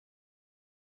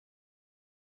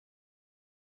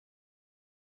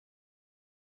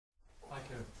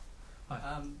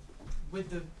Hi. With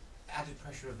the added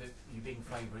pressure of it, you being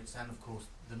favourites and of course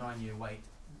the 9-year wait,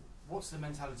 what's the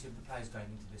mentality of the players going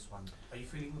into this one? Are you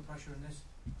feeling the pressure in this?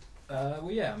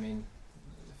 Well, yeah. I mean,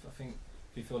 I think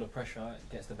if you feel the pressure,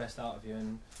 it gets the best out of you,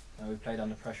 and we've played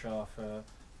under pressure for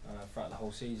throughout the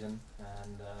whole season,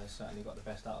 and certainly got the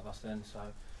best out of us then. So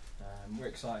we're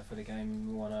excited for the game.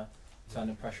 We want to turn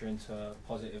the pressure into a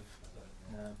positive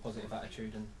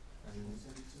attitude, and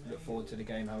look forward to the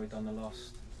game. How we've done the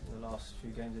last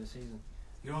few games of the season.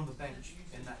 You're on the bench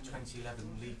in that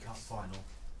 2011 League Cup final.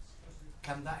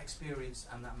 Can that experience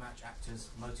and that match act as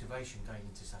motivation going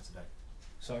into Saturday?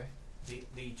 Sorry?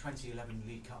 The 2011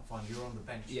 League Cup final, you're on the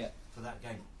bench for that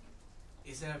game.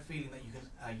 Is there a feeling that you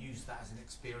can use that as an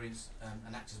experience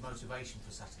and act as motivation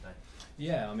for Saturday?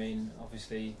 Yeah, I mean,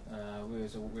 obviously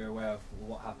we're aware of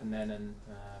what happened then, and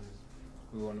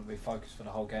we want to be focused for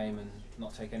the whole game and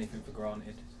not take anything for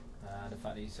granted. The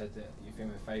fact that you said that you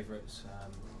think we're favourites,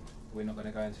 we're not going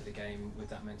to go into the game with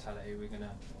that mentality. We're going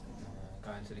to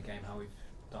go into the game how we've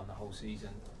done the whole season,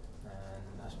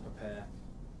 and that's prepare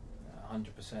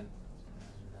 100% and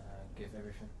give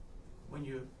everything. When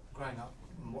you were growing up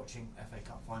and watching FA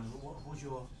Cup final, what was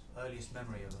your earliest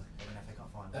memory of an FA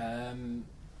Cup final?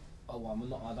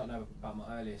 Well, I don't know about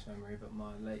my earliest memory, but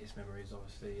my latest memory is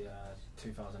obviously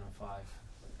 2005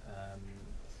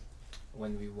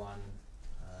 when we won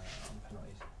on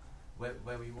penalties.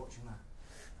 Where were you watching that?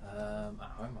 At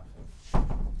home, I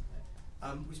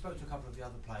think. We spoke to a couple of the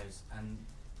other players, and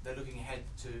they're looking ahead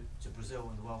to Brazil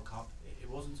and the World Cup. It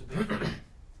wasn't to be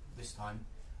this time.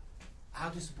 How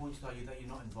disappointed are you that you're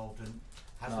not involved, and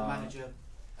has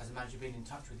the manager been in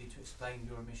touch with you to explain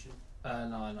your omission? No,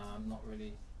 I'm not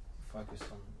really focused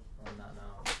on that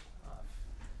now.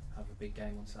 I have a big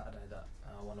game on Saturday that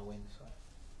I want to win. So.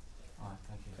 All right,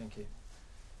 thank you. Thank you.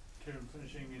 Kieran,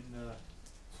 finishing in the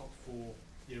top 4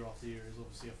 year after year is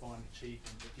obviously a fine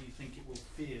achievement, but do you think it will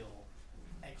feel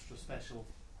extra special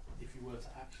if you were to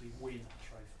actually win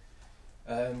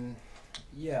a trophy?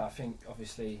 Yeah, I think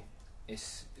obviously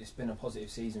it's been a positive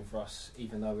season for us.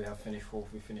 Even though we have finished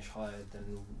 4th, we finished higher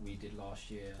than we did last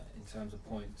year in terms of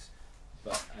points.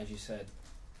 But as you said,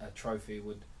 a trophy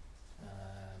would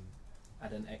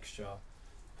add an extra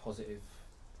positive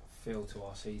feel to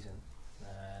our season,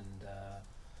 and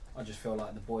I just feel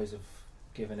like the boys have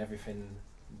given everything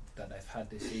that they've had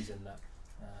this season, that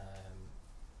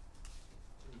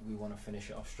we want to finish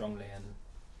it off strongly, and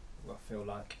I feel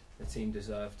like the team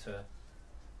deserve to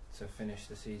finish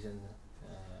the season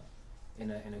in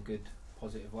a good,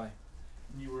 positive way.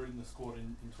 You were in the squad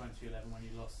in 2011 when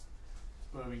you lost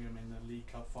Birmingham in the League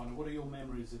Cup final. What are your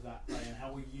memories of that day, and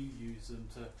how will you use them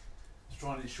to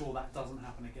try and ensure that doesn't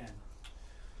happen again?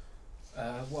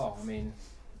 Well, I mean,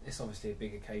 it's obviously a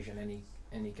big occasion,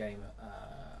 any game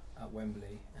at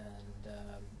Wembley, and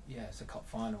yeah, it's a cup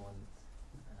final, and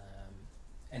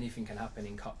anything can happen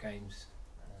in cup games.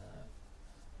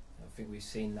 I think we've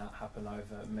seen that happen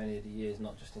over many of the years,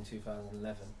 not just in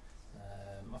 2011.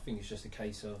 I think it's just a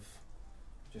case of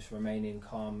just remaining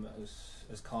calm,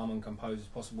 as calm and composed as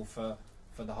possible for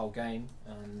the whole game,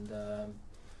 and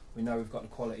we know we've got the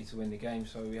quality to win the game,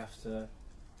 so we have to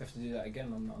do that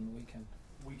again on the weekend.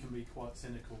 We can be quite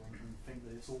cynical and think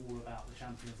that it's all about the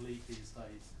Champions League these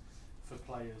days for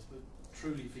players, but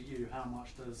truly for you, how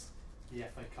much does the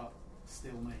FA Cup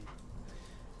still mean?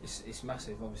 It's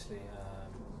massive, obviously.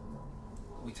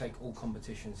 We take all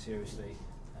competitions seriously,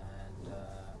 and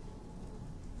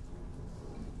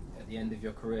at the end of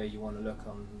your career you want to look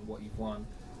on what you've won,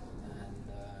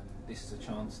 and this is a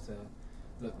chance to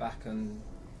look back on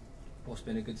what's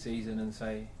been a good season and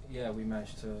say, yeah, we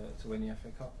managed to win the FA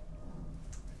Cup.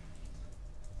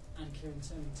 And Kieran,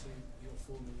 turning to your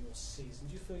form in your season,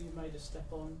 do you feel you made a step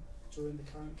on during the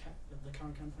current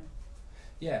campaign?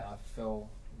 Yeah, I feel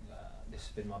this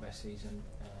has been my best season,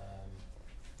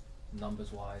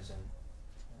 numbers wise and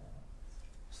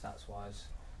stats wise.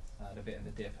 Had a bit of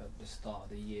a dip at the start of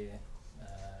the year,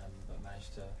 but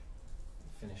managed to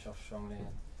finish off strongly,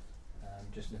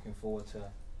 and just looking forward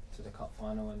to the cup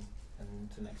final and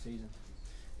to next season.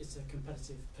 It's a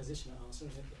competitive position at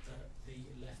Arsenal, isn't it?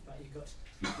 The left back, you've got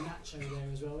Nacho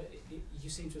there as well. You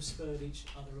seem to have spurred each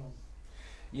other on.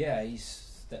 Yeah, he's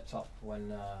stepped up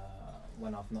when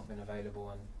I've not been available,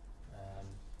 and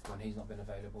when he's not been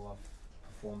available,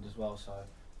 I've performed as well. So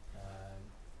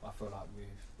I feel like we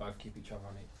both keep each other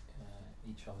on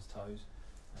each other's toes,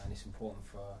 and it's important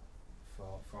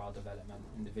for our development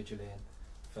individually and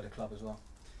for the club as well.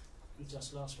 And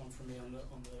just last one from me on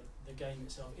the game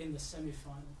itself. In the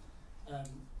semi-final,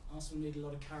 Arsenal need a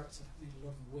lot of character, need a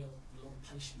lot of will, a lot of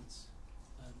patience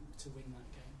to win that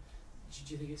game.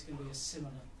 Do you think it's going to be a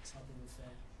similar type of affair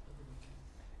at the weekend?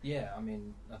 Yeah, I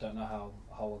mean, I don't know how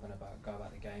we're going to go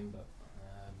about the game, but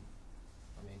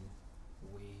I mean,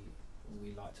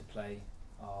 we like to play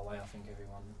our way. I think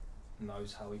everyone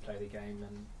knows how we play the game,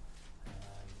 and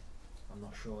I'm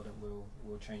not sure that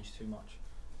we'll change too much,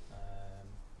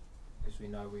 because we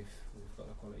know we've got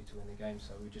the quality to win the game.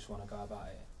 So we just want to go about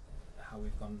it how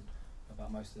we've gone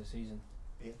about most of the season.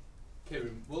 Yeah.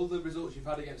 Kieran, will the results you've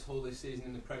had against Hull this season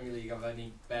in the Premier League have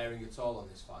any bearing at all on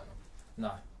this final?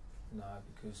 No,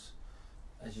 because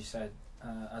as you said,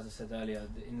 as I said earlier,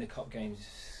 in the cup games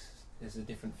there's a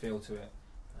different feel to it.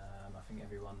 I think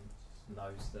everyone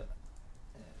knows that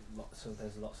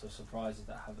there's lots of surprises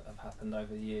that have happened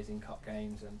over the years in cup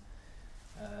games, and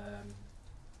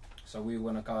so we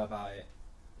want to go about it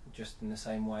just in the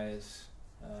same way as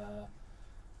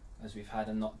we've had,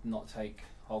 and not take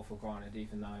Hull for granted,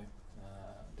 even though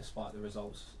despite the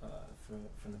results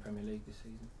from the Premier League this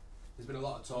season. There's been a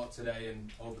lot of talk today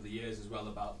and over the years as well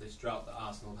about this drought that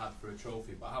Arsenal had for a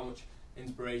trophy, but how much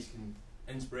inspiration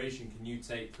can you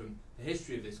take from the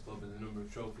history of this club and the number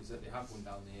of trophies that they have won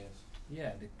down the years?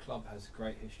 Yeah, the club has a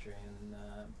great history, and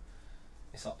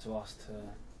it's up to us to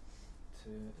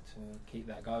keep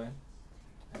that going.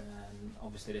 And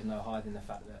obviously there's no hiding the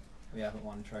fact that we haven't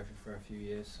won a trophy for a few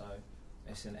years, so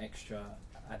it's an extra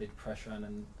added pressure and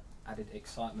an added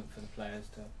excitement for the players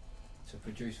to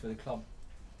produce for the club.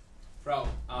 Throughout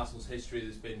Arsenal's history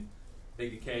there's been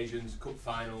big occasions, cup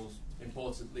finals,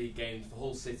 important league games. For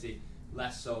Hull City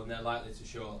less so, and they're likely to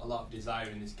show a lot of desire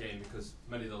in this game because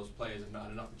many of those players have not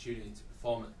had an opportunity to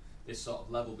perform at this sort of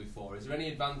level before. Is there any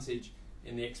advantage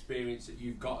in the experience that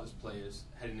you've got as players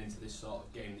heading into this sort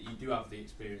of game, that you do have the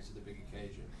experience of the big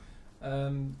occasion?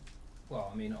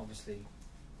 Well, I mean, obviously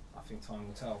I think time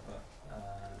will tell, but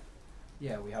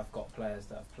yeah, we have got players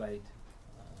that have played,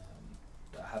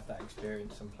 that have that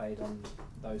experience and played on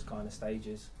those kind of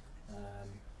stages.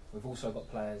 We've also got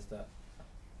players that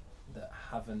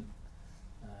haven't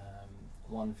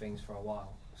won things for a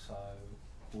while, so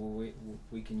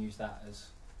we can use that as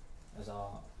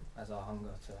our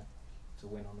hunger to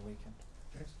win on the weekend.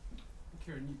 Yes.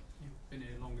 Kieran, you've been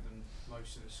here longer than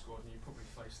most of the squad, and you probably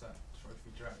faced that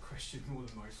trophy drought question more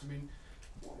than most. I mean,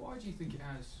 why do you think it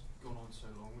has gone on so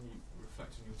long? When you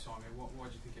reflect on your time here, why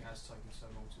do you think it has taken so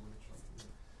long to win a trophy?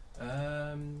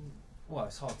 Well,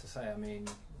 it's hard to say. I mean,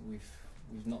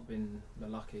 we've not been the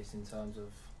luckiest in terms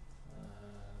of,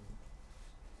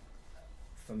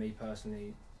 for me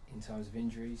personally, in terms of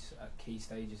injuries at key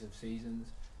stages of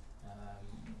seasons.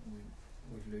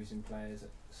 With losing players at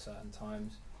certain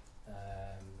times,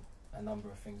 a number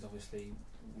of things. Obviously,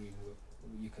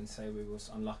 you can say we was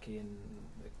unlucky in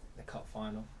the cup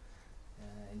final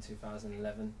in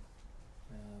 2011.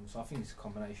 So I think it's a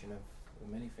combination of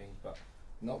many things, but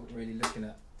not really looking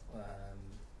at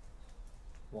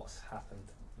what's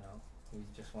happened now. We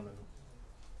just want to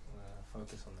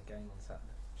focus on the game on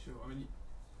Saturday. Sure. I mean, you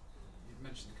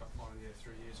mentioned the cup final here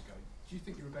 3 years ago. Do you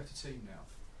think you're a better team now?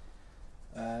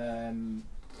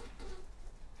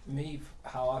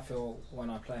 How I feel when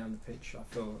I play on the pitch, I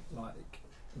feel like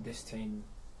this team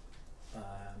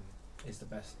is the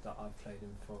best that I've played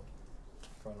in for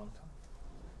a long time.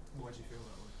 Why do you feel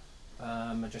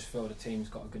that way? I just feel the team's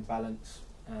got a good balance,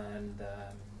 and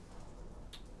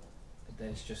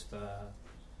there's just a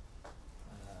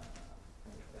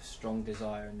strong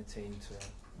desire in the team to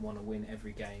want to win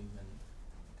every game, and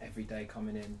every day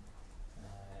coming in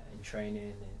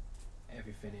training,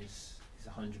 everything is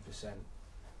 100%.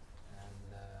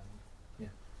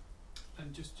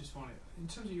 And just finally, in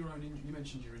terms of your own injury, you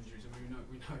mentioned your injuries, and we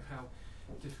know how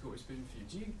difficult it's been for you.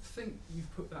 Do you think you've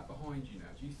put that behind you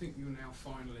now? Do you think you're now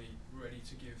finally ready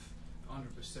to give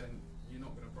 100%? You're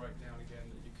not going to break down again,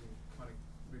 that you can kind of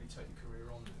really take your career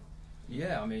on now?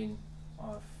 Yeah, I mean,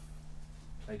 I've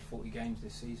played 40 games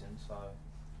this season, so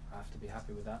I have to be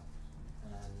happy with that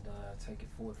and take it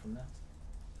forward from there.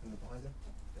 And behind them?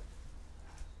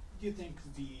 Do you think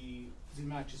the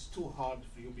match is too hard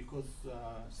for you, because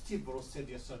Steve Bruce said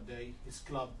yesterday his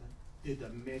club did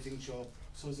an amazing job,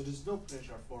 so there is no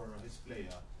pressure for his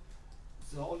player.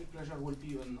 The only pressure will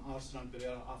be on Arsenal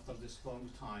player after this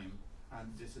long time,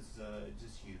 and this is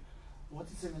this year. What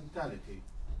is the mentality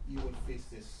you will face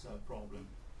this problem?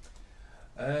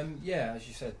 Yeah, as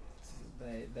you said,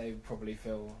 they probably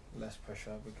feel less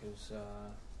pressure because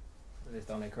they've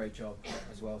done a great job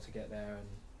as well to get there, and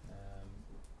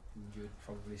you would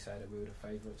probably say that we were the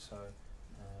favourites, so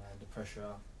the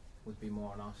pressure would be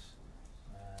more on us.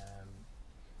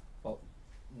 But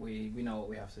we know what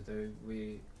we have to do.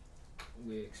 We're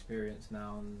experienced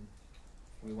now, and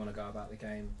we want to go about the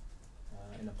game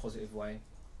in a positive way,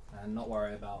 and not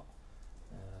worry about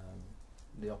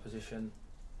the opposition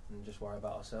and just worry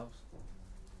about ourselves.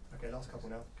 Okay, last couple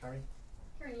now. Carrie?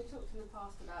 Kieran, you talked in the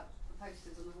past about the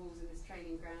posters on the walls in this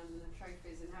training ground and the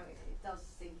trophies and how it does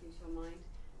sink into your mind.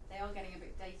 They are getting a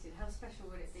bit dated. How special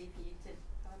would it be for you to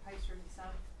have a poster of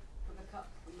yourself with a cup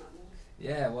on that wall?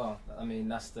 Yeah, well, I mean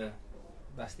that's the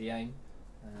aim,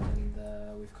 and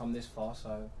we've come this far,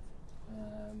 so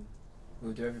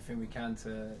we'll do everything we can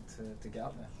to get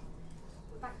up there.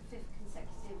 We're back to 5th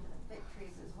consecutive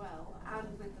victories as well, and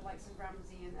with the likes of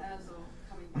Ramsey and Ozil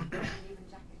coming back and even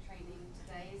jacket training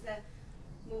today, is there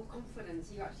more confidence?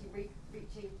 Are you actually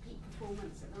reaching peak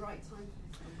performance at the right time for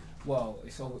this one? Well,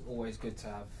 it's always good to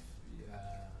have a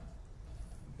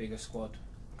bigger squad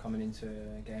coming into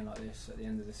a game like this at the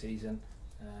end of the season,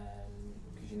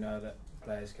 because you know that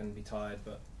players can be tired,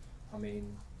 but I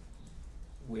mean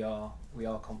we are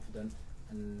confident,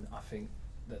 and I think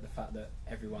that the fact that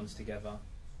everyone's together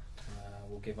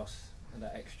will give us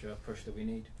that extra push that we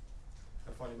need.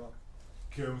 And finally, Mark?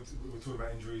 Kieran, we were talking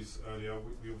about injuries earlier.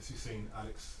 We obviously seen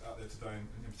Alex out there today, and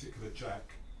in particular Jack.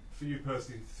 For you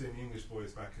personally, seeing the English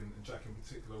boys back, and Jack in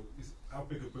particular, how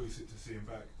big a boost is it to see him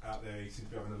back out there? He seems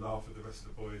to be having a laugh with the rest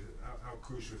of the boys. How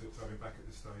crucial is it to have him back at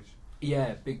this stage?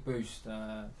 Yeah, big boost,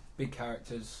 big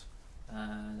characters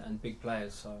and big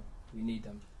players, so we need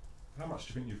them. How much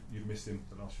do you think you've missed him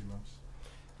the last few months?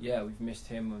 Yeah, we've missed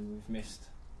him, and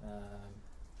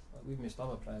we've missed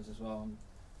other players as well.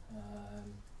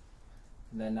 And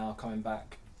they're now coming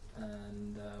back,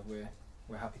 and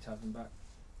we're happy to have them back.